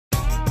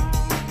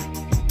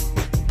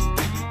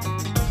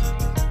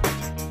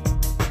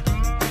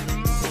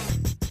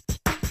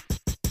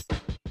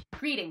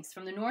Greetings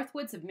from the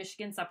Northwoods of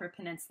Michigan's Upper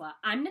Peninsula.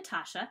 I'm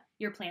Natasha,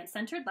 your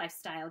plant-centered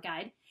lifestyle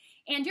guide,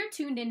 and you're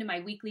tuned into my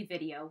weekly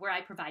video where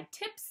I provide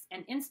tips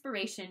and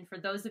inspiration for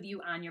those of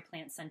you on your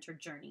plant-centered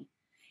journey.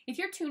 If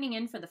you're tuning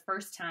in for the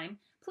first time,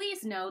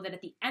 please know that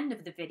at the end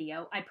of the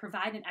video, I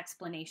provide an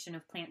explanation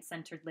of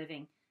plant-centered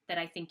living that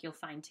I think you'll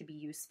find to be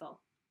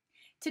useful.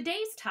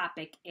 Today's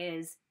topic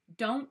is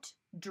don't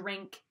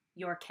drink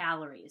your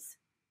calories.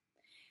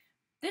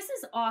 This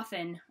is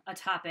often a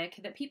topic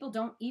that people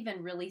don't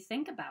even really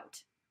think about.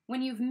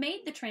 When you've made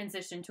the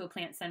transition to a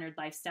plant-centered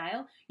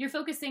lifestyle, you're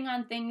focusing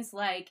on things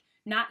like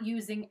not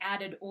using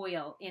added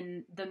oil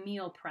in the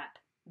meal prep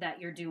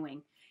that you're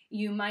doing.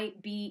 You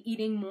might be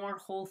eating more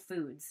whole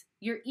foods.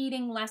 You're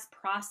eating less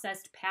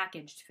processed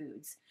packaged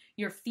foods.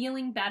 You're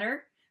feeling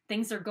better.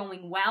 Things are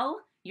going well.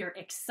 You're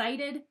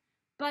excited.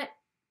 But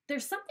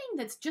there's something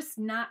that's just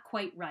not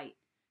quite right.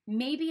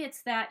 Maybe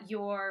it's that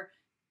you're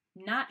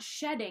not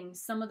shedding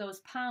some of those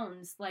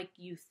pounds like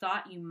you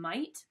thought you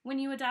might when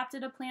you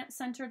adopted a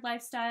plant-centered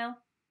lifestyle.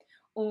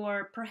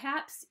 Or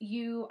perhaps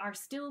you are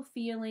still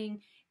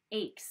feeling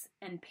aches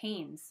and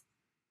pains.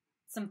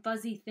 Some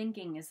fuzzy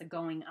thinking is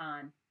going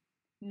on.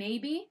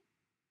 Maybe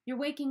you're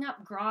waking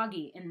up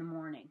groggy in the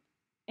morning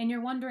and you're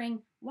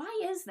wondering,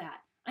 why is that?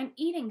 I'm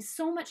eating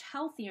so much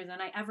healthier than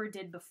I ever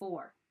did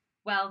before.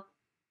 Well,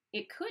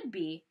 it could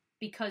be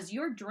because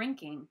you're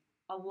drinking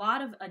a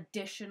lot of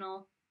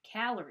additional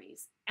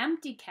calories,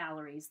 empty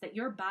calories that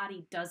your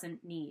body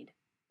doesn't need.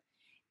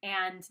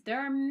 And there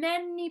are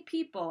many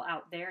people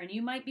out there, and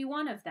you might be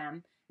one of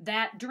them,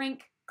 that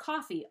drink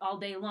coffee all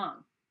day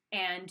long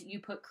and you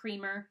put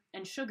creamer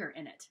and sugar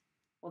in it.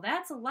 Well,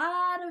 that's a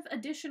lot of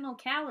additional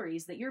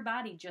calories that your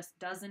body just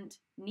doesn't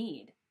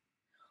need.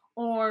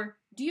 Or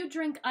do you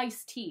drink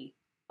iced tea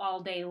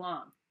all day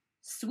long?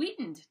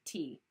 Sweetened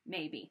tea,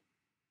 maybe.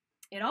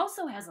 It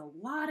also has a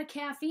lot of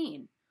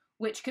caffeine,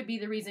 which could be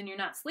the reason you're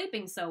not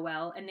sleeping so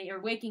well and that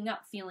you're waking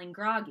up feeling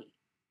groggy.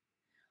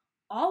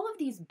 All of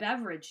these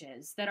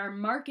beverages that are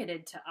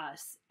marketed to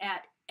us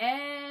at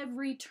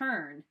every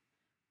turn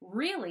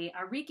really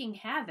are wreaking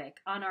havoc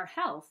on our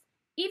health,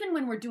 even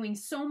when we're doing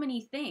so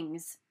many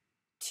things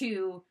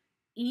to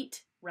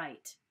eat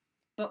right.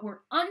 But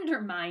we're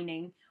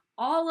undermining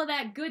all of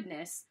that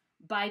goodness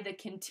by the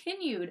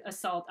continued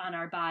assault on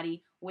our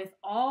body with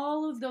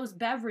all of those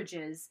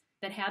beverages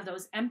that have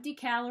those empty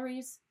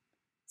calories,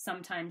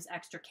 sometimes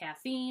extra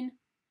caffeine,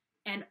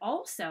 and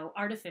also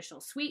artificial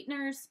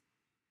sweeteners,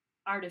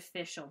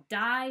 artificial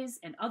dyes,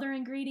 and other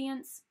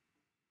ingredients.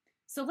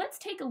 So let's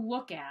take a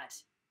look at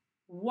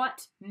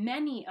what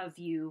many of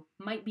you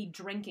might be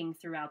drinking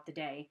throughout the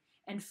day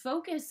and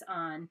focus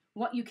on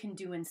what you can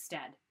do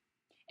instead.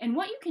 And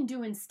what you can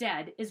do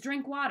instead is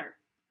drink water.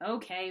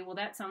 Okay, well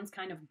that sounds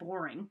kind of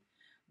boring,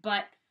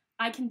 but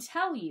I can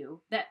tell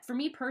you that for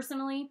me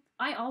personally,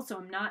 I also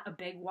am not a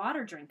big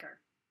water drinker.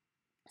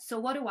 So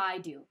what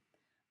do?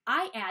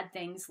 I add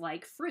things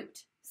like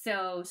fruit,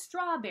 so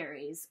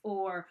strawberries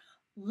or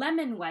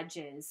lemon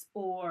wedges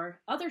or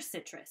other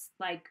citrus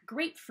like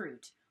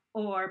grapefruit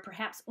or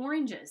perhaps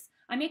oranges.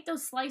 I make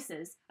those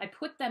slices, I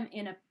put them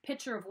in a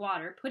pitcher of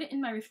water, put it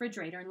in my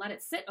refrigerator and let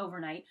it sit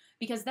overnight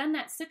because then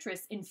that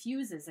citrus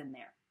infuses in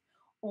there.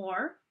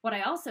 Or what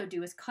I also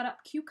do is cut up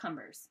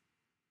cucumbers.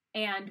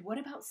 And what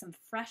about some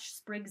fresh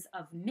sprigs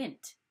of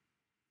mint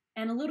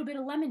and a little bit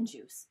of lemon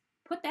juice?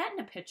 Put that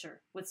in a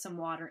pitcher with some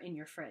water in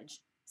your fridge.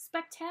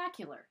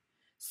 Spectacular.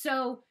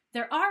 So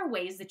there are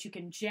ways that you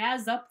can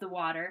jazz up the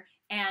water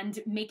and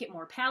make it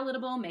more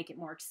palatable, make it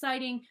more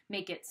exciting,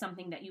 make it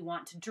something that you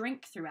want to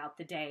drink throughout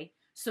the day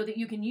so that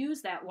you can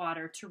use that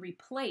water to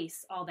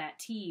replace all that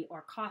tea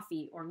or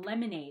coffee or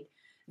lemonade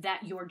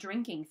that you're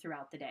drinking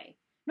throughout the day.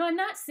 Now, I'm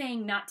not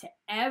saying not to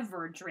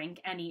ever drink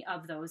any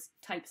of those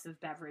types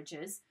of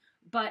beverages,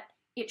 but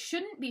it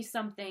shouldn't be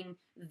something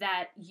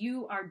that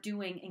you are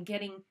doing and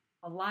getting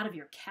a lot of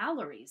your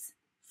calories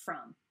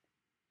from.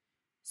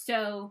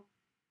 So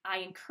I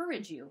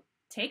encourage you,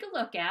 take a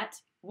look at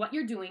what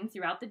you're doing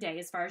throughout the day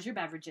as far as your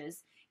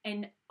beverages.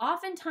 And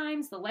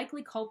oftentimes the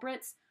likely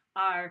culprits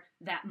are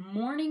that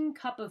morning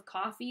cup of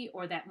coffee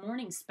or that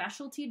morning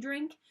specialty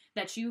drink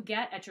that you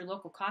get at your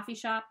local coffee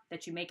shop,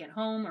 that you make at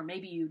home, or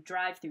maybe you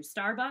drive through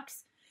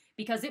Starbucks,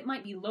 because it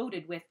might be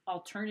loaded with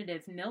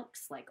alternative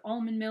milks like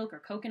almond milk or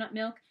coconut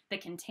milk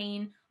that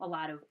contain a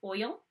lot of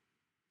oil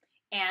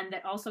and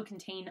that also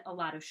contain a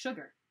lot of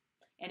sugar.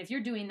 And if you're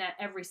doing that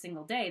every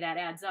single day, that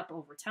adds up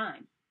over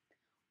time.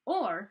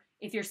 Or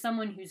if you're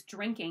someone who's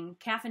drinking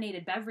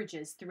caffeinated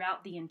beverages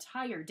throughout the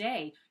entire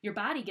day, your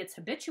body gets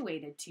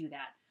habituated to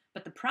that.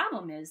 But the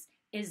problem is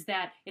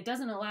that it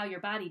doesn't allow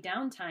your body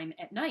downtime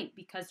at night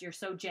because you're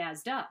so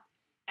jazzed up.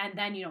 And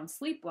then you don't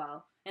sleep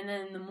well. And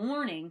then in the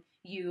morning,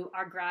 you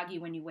are groggy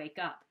when you wake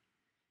up.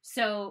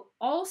 So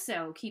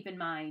also keep in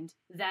mind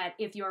that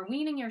if you're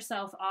weaning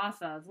yourself off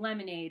of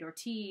lemonade or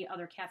tea,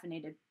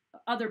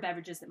 other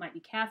beverages that might be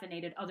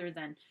caffeinated other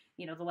than,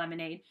 the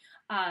lemonade,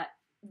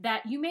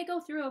 that you may go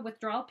through a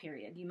withdrawal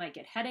period. You might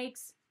get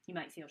headaches, you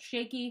might feel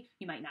shaky,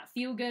 you might not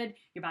feel good,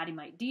 your body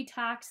might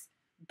detox,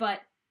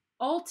 but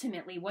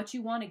ultimately, what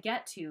you want to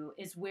get to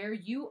is where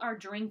you are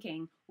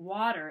drinking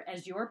water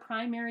as your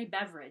primary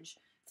beverage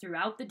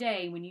throughout the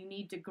day when you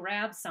need to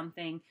grab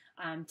something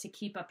to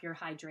keep up your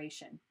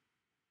hydration.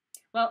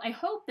 Well, I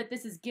hope that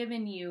this has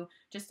given you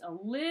just a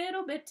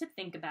little bit to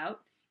think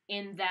about,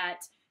 in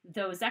that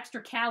those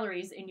extra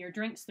calories in your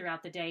drinks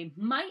throughout the day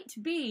might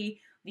be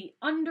the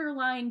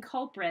underlying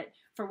culprit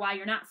for why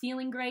you're not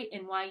feeling great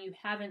and why you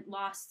haven't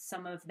lost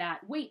some of that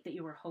weight that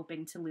you were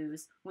hoping to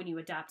lose when you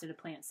adopted a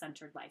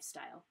plant-centered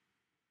lifestyle.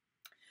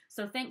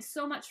 So thanks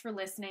so much for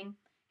listening.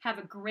 Have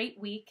a great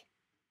week.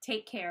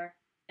 Take care,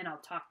 and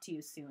I'll talk to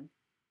you soon.